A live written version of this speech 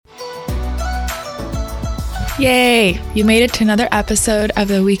Yay! You made it to another episode of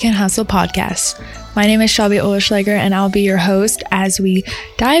the Weekend Hustle podcast. My name is Shelby Oleschlager, and I'll be your host as we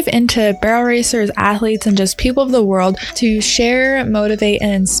dive into barrel racers, athletes, and just people of the world to share, motivate,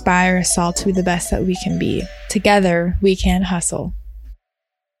 and inspire us all to be the best that we can be. Together, we can hustle.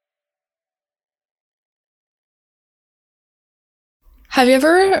 Have you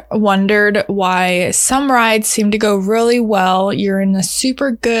ever wondered why some rides seem to go really well? You're in a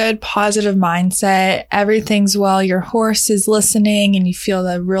super good, positive mindset. Everything's well. Your horse is listening and you feel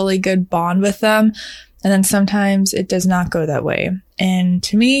a really good bond with them. And then sometimes it does not go that way. And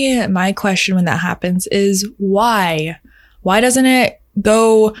to me, my question when that happens is why? Why doesn't it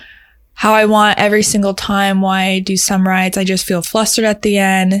go how I want every single time? Why do some rides I just feel flustered at the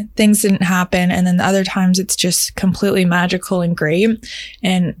end, things didn't happen, and then the other times it's just completely magical and great?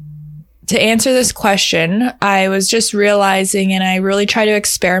 And to answer this question, I was just realizing, and I really try to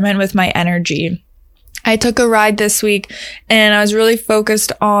experiment with my energy. I took a ride this week and I was really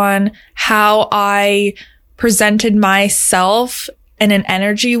focused on how I presented myself in an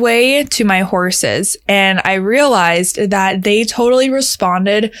energy way to my horses. And I realized that they totally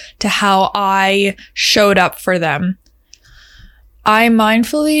responded to how I showed up for them. I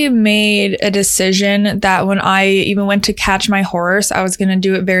mindfully made a decision that when I even went to catch my horse, I was going to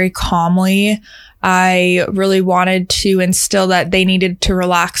do it very calmly. I really wanted to instill that they needed to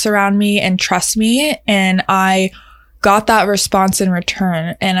relax around me and trust me. And I got that response in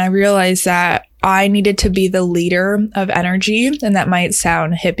return. And I realized that I needed to be the leader of energy, and that might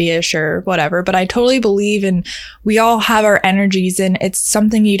sound hippie-ish or whatever, but I totally believe in we all have our energies, and it's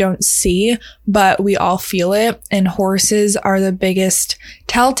something you don't see, but we all feel it, and horses are the biggest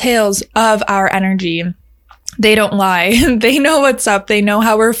telltales of our energy. They don't lie. They know what's up. They know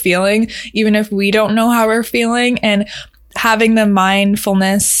how we're feeling, even if we don't know how we're feeling, and having the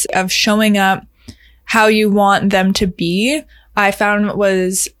mindfulness of showing up how you want them to be, I found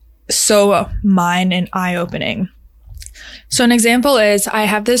was so mind and eye-opening. So an example is I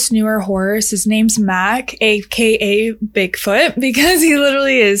have this newer horse. His name's Mac, aka Bigfoot, because he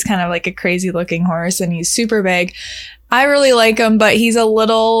literally is kind of like a crazy looking horse and he's super big. I really like him, but he's a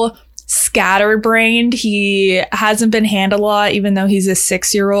little scatterbrained. He hasn't been handled a lot, even though he's a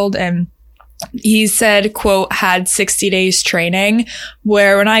 6-year-old, and he said, quote, had 60 days training,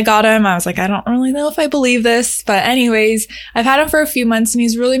 where when I got him, I was like, I don't really know if I believe this. But anyways, I've had him for a few months and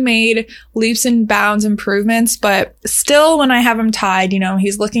he's really made leaps and bounds improvements. But still, when I have him tied,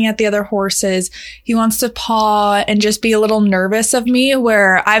 he's looking at the other horses. He wants to paw and just be a little nervous of me,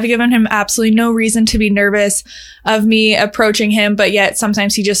 where I've given him absolutely no reason to be nervous of me approaching him. But yet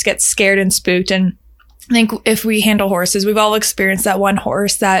sometimes he just gets scared and spooked. And I think if we handle horses, we've all experienced that one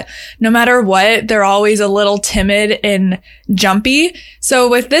horse that no matter what, they're always a little timid and jumpy. So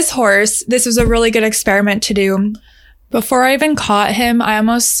with this horse, this was a really good experiment to do. Before I even caught him, I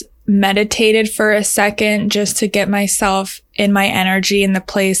almost meditated for a second just to get myself in my energy in the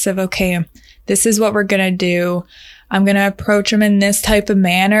place of, okay, this is what we're going to do. I'm going to approach him in this type of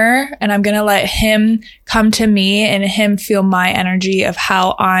manner, and I'm going to let him come to me and him feel my energy of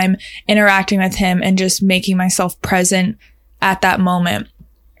how I'm interacting with him and just making myself present at that moment.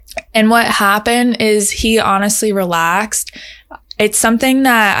 And what happened is he honestly relaxed. It's something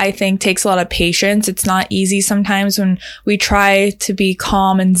that I think takes a lot of patience. It's not easy sometimes when we try to be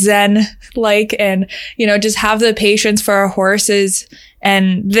calm and zen-like and, just have the patience for our horses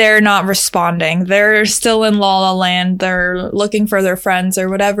and they're not responding. They're still in La La Land. They're looking for their friends or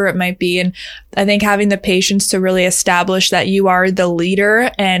whatever it might be. And I think having the patience to really establish that you are the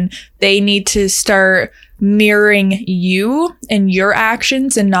leader and they need to start mirroring you and your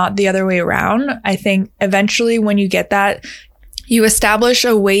actions and not the other way around. I think eventually when you get that, you establish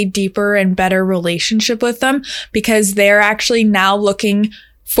a way deeper and better relationship with them because they're actually now looking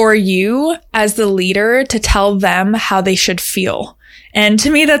for you as the leader to tell them how they should feel. And to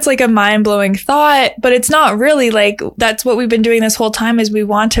me, that's like a mind-blowing thought, but it's not really. Like, that's what we've been doing this whole time is we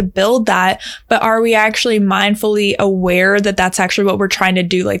want to build that, but are we actually mindfully aware that that's actually what we're trying to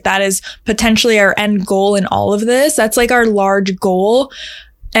do? Like, that is potentially our end goal in all of this. That's like our large goal.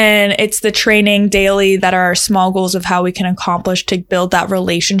 And it's the training daily that are our small goals of how we can accomplish to build that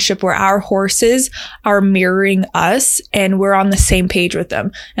relationship where our horses are mirroring us and we're on the same page with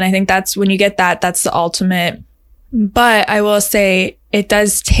them. And I think that's when you get that, that's the ultimate. But I will say it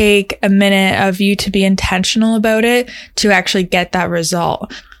does take a minute of you to be intentional about it to actually get that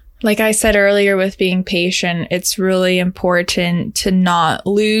result. Like I said earlier with being patient, it's really important to not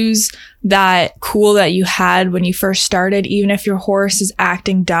lose that cool that you had when you first started, even if your horse is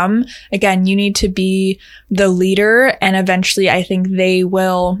acting dumb. Again, you need to be the leader, and eventually I think they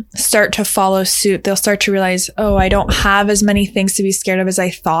will start to follow suit. They'll start to realize, oh, I don't have as many things to be scared of as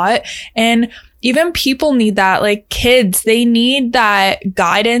I thought. And even people need that, like kids, they need that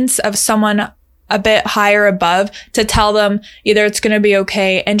guidance of someone a bit higher above to tell them either it's going to be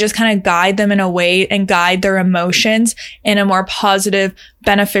okay, and just kind of guide them in a way and guide their emotions in a more positive,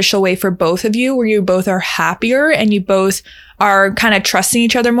 beneficial way for both of you, where you both are happier and you both are kind of trusting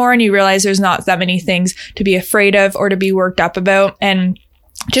each other more, and you realize there's not that many things to be afraid of or to be worked up about. And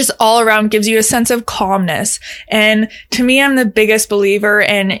just all around gives you a sense of calmness. And to me, I'm the biggest believer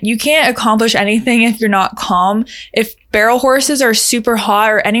in you can't accomplish anything if you're not calm. If barrel horses are super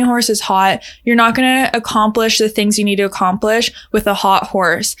hot, or any horse is hot, you're not going to accomplish the things you need to accomplish with a hot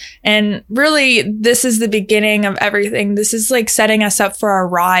horse. And really, this is the beginning of everything. This is like setting us up for our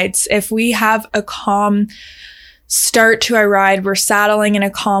rides. If we have a calm start to our ride, we're saddling in a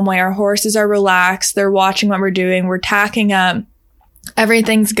calm way, our horses are relaxed, they're watching what we're doing, we're tacking up,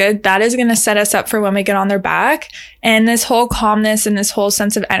 everything's good, that is going to set us up for when we get on their back. And this whole calmness and this whole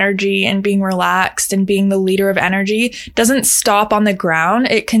sense of energy and being relaxed and being the leader of energy doesn't stop on the ground.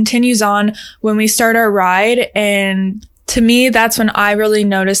 It continues on when we start our ride. And to me, that's when I really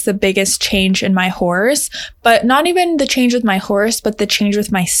noticed the biggest change in my horse, but not even the change with my horse, but the change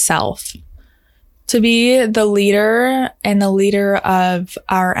with myself. To be the leader and the leader of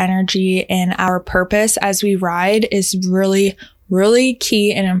our energy and our purpose as we ride is really, really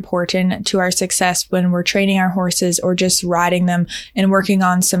key and important to our success when we're training our horses or just riding them and working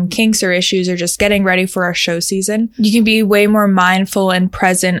on some kinks or issues or just getting ready for our show season. You can be way more mindful and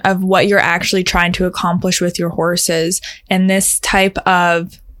present of what you're actually trying to accomplish with your horses. And this type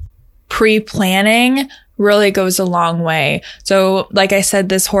of pre-planning really goes a long way. So like I said,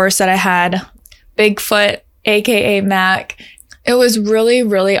 this horse that I had, Bigfoot, aka Mac, it was really,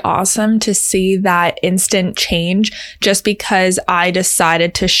 really awesome to see that instant change just because I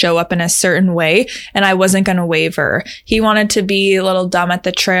decided to show up in a certain way and I wasn't going to waver. He wanted to be a little dumb at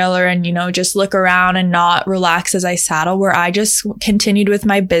the trailer and, just look around and not relax as I saddle, where I just continued with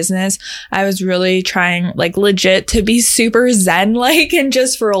my business. I was really trying, like, legit to be super zen-like and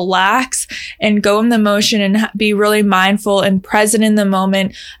just relax and go in the motion and be really mindful and present in the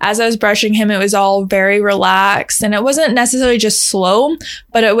moment. As I was brushing him, it was all very relaxed and it wasn't necessarily just slow,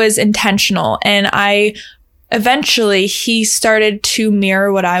 but it was intentional. And eventually he started to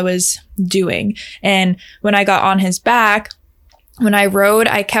mirror what I was doing. And when I got on his back, when I rode,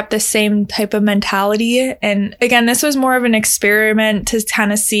 I kept the same type of mentality. And again, this was more of an experiment to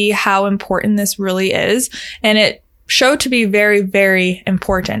kind of see how important this really is. And it showed to be very, very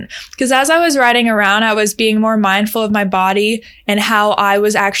important, because as I was riding around, I was being more mindful of my body and how I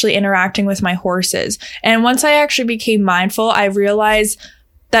was actually interacting with my horses. And once I actually became mindful, I realized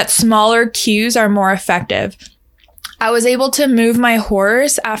that smaller cues are more effective. I was able to move my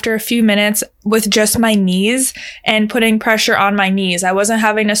horse after a few minutes with just my knees and putting pressure on my knees. I wasn't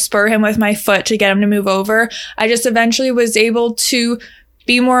having to spur him with my foot to get him to move over. I just eventually was able to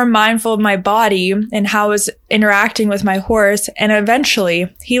be more mindful of my body and how I was interacting with my horse. And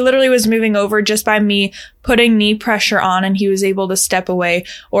eventually he literally was moving over just by me putting knee pressure on, and he was able to step away.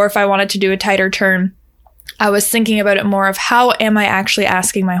 Or if I wanted to do a tighter turn, I was thinking about it more of how am I actually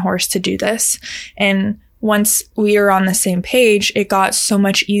asking my horse to do this? And once we were on the same page, it got so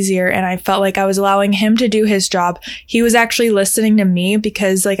much easier, and I felt like I was allowing him to do his job. He was actually listening to me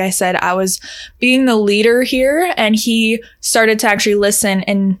because, like I said, I was being the leader here, and he started to actually listen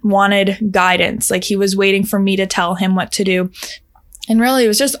and wanted guidance. Like he was waiting for me to tell him what to do. And really, it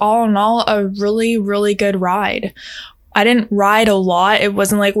was just all in all a really, really good ride. I didn't ride a lot. It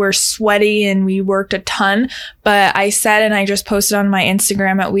wasn't like we're sweaty and we worked a ton, but I said, and I just posted on my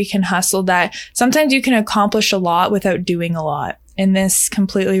Instagram at We Can Hustle, that sometimes you can accomplish a lot without doing a lot. And this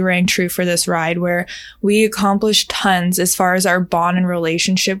completely rang true for this ride, where we accomplished tons as far as our bond and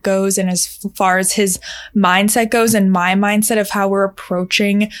relationship goes, and as far as his mindset goes, and my mindset of how we're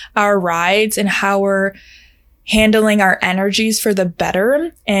approaching our rides and how we're handling our energies for the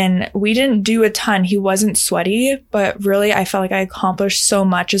better. And we didn't do a ton. He wasn't sweaty, but really I felt like I accomplished so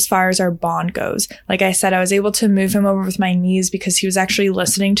much as far as our bond goes. Like I said, I was able to move him over with my knees because he was actually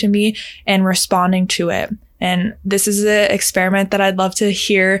listening to me and responding to it. And this is an experiment that I'd love to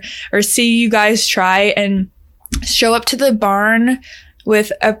hear or see you guys try, and show up to the barn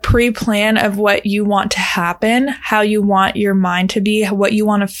with a pre-plan of what you want to happen, how you want your mind to be, what you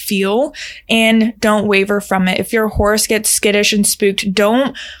want to feel, and don't waver from it. If your horse gets skittish and spooked,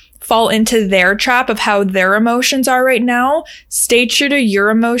 don't fall into their trap of how their emotions are right now. Stay true to your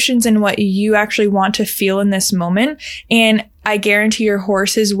emotions and what you actually want to feel in this moment. And I guarantee your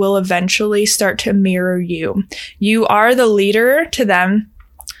horses will eventually start to mirror you. You are the leader to them.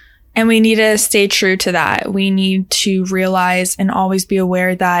 And we need to stay true to that. We need to realize and always be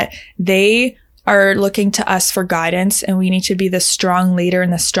aware that they are looking to us for guidance, and we need to be the strong leader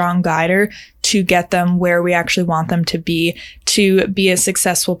and the strong guider to get them where we actually want them to be a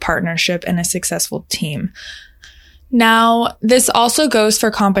successful partnership and a successful team. Now, this also goes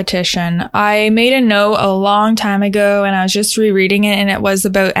for competition. I made a note a long time ago and I was just rereading it, and it was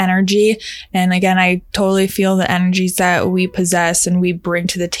about energy. And again, I totally feel the energies that we possess and we bring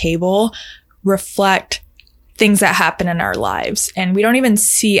to the table reflect things that happen in our lives. And we don't even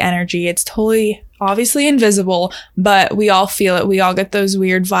see energy. It's totally obviously invisible, but we all feel it. We all get those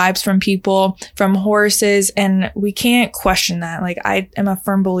weird vibes from people, from horses, and we can't question that. Like, I am a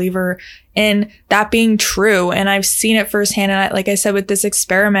firm believer in that being true. And I've seen it firsthand. And like I said, with this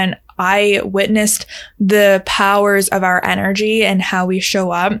experiment, I witnessed the powers of our energy and how we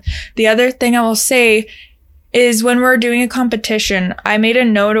show up. The other thing I will say is when we're doing a competition, I made a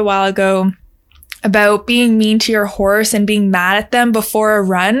note a while ago about being mean to your horse and being mad at them before a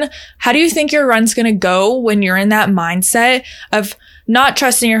run. How do you think your run's going to go when you're in that mindset of not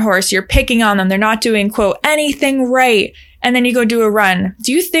trusting your horse? You're picking on them. They're not doing, quote, anything right. And then you go do a run.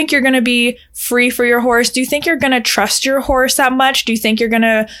 Do you think you're going to be free for your horse? Do you think you're going to trust your horse that much? Do you think you're going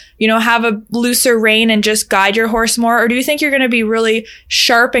to, have a looser rein and just guide your horse more? Or do you think you're going to be really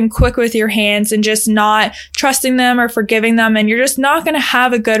sharp and quick with your hands and just not trusting them or forgiving them? And you're just not going to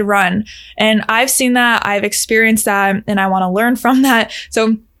have a good run. And I've seen that. I've experienced that, and I want to learn from that.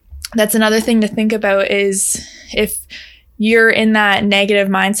 So that's another thing to think about, is if you're in that negative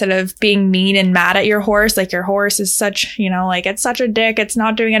mindset of being mean and mad at your horse, like your horse is such, it's such a dick. It's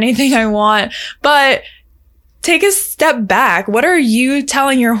not doing anything I want. But take a step back. What are you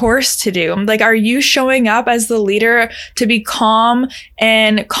telling your horse to do? Like, are you showing up as the leader to be calm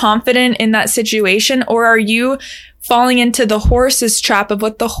and confident in that situation? Or are you falling into the horse's trap of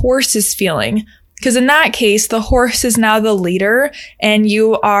what the horse is feeling? Because in that case, the horse is now the leader and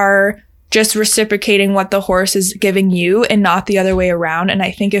you are just reciprocating what the horse is giving you and not the other way around. And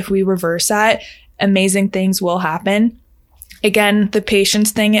I think if we reverse that, amazing things will happen. Again, the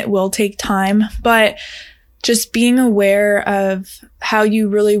patience thing, it will take time, but just being aware of how you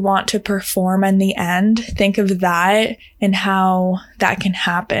really want to perform in the end, think of that and how that can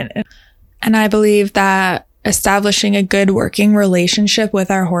happen. And I believe that establishing a good working relationship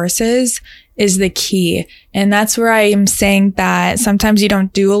with our horses is the key. And that's where I am saying that sometimes you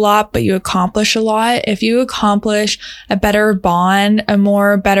don't do a lot, but you accomplish a lot. If you accomplish a better bond, a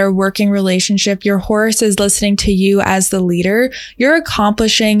more better working relationship, your horse is listening to you as the leader. You're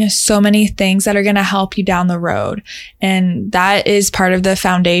accomplishing so many things that are going to help you down the road. And that is part of the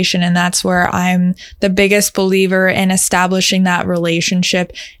foundation. And that's where I'm the biggest believer in establishing that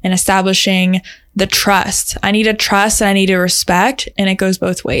relationship and establishing the trust. I need to trust and I need to respect, and it goes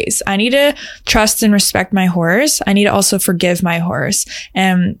both ways. I need to trust and respect my horse. I need to also forgive my horse.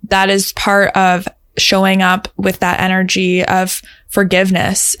 And that is part of showing up with that energy of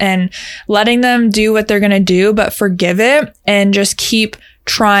forgiveness and letting them do what they're going to do, but forgive it and just keep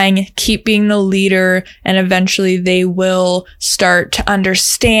trying, keep being the leader, and eventually they will start to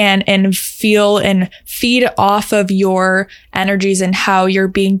understand and feel and feed off of your energies and how you're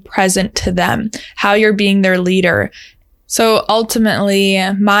being present to them, how you're being their leader. So ultimately,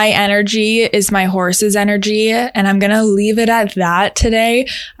 my energy is my horse's energy, and I'm going to leave it at that today.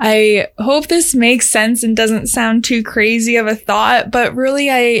 I hope this makes sense and doesn't sound too crazy of a thought, but really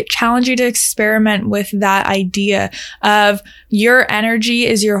I challenge you to experiment with that idea of your energy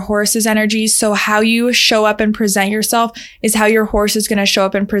is your horse's energy. So how you show up and present yourself is how your horse is going to show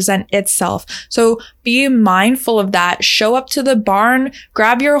up and present itself. So be mindful of that. Show up to the barn,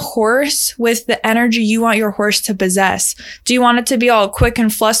 grab your horse with the energy you want your horse to possess. Do you want it to be all quick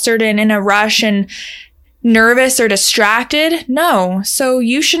and flustered and in a rush and nervous or distracted? No. So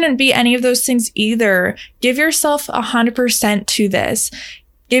you shouldn't be any of those things either. Give yourself 100% to this.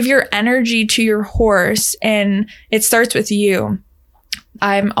 Give your energy to your horse, and it starts with you.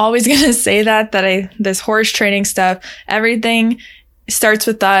 I'm always going to say that this horse training stuff, everything starts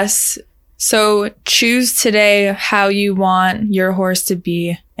with us. So choose today how you want your horse to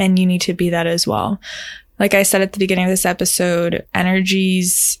be, and you need to be that as well. Like I said at the beginning of this episode,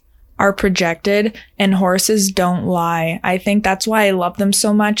 energies are projected and horses don't lie. I think that's why I love them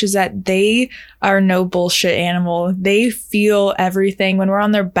so much, is that they are no bullshit animal. They feel everything. When we're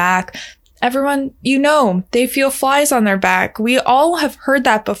on their back, everyone, they feel flies on their back. We all have heard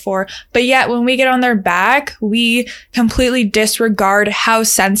that before, but yet when we get on their back, we completely disregard how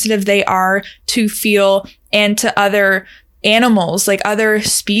sensitive they are to feel and to other animals, like other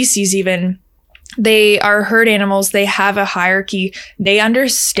species even. They are herd animals. They have a hierarchy. They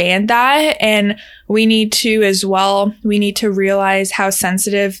understand that. And we need to as well. We need to realize how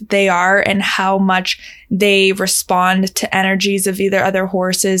sensitive they are and how much they respond to energies of either other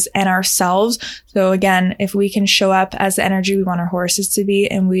horses and ourselves. So again, if we can show up as the energy we want our horses to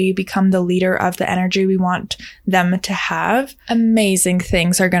be and we become the leader of the energy we want them to have, amazing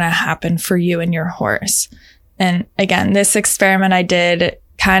things are going to happen for you and your horse. And again, this experiment I did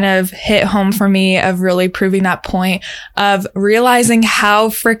kind of hit home for me of really proving that point of realizing how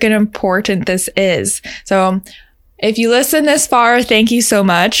freaking important this is. So if you listen this far, thank you so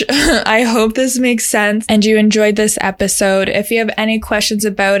much. I hope this makes sense and you enjoyed this episode. If you have any questions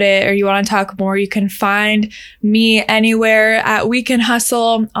about it or you want to talk more, you can find me anywhere at We Can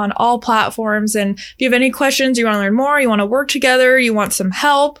Hustle on all platforms. And if you have any questions, you want to learn more, you want to work together, you want some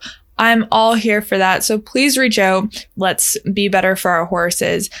help, I'm all here for that. So please reach out. Let's be better for our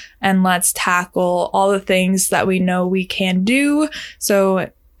horses and let's tackle all the things that we know we can do. So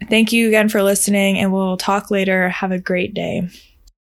thank you again for listening and we'll talk later. Have a great day.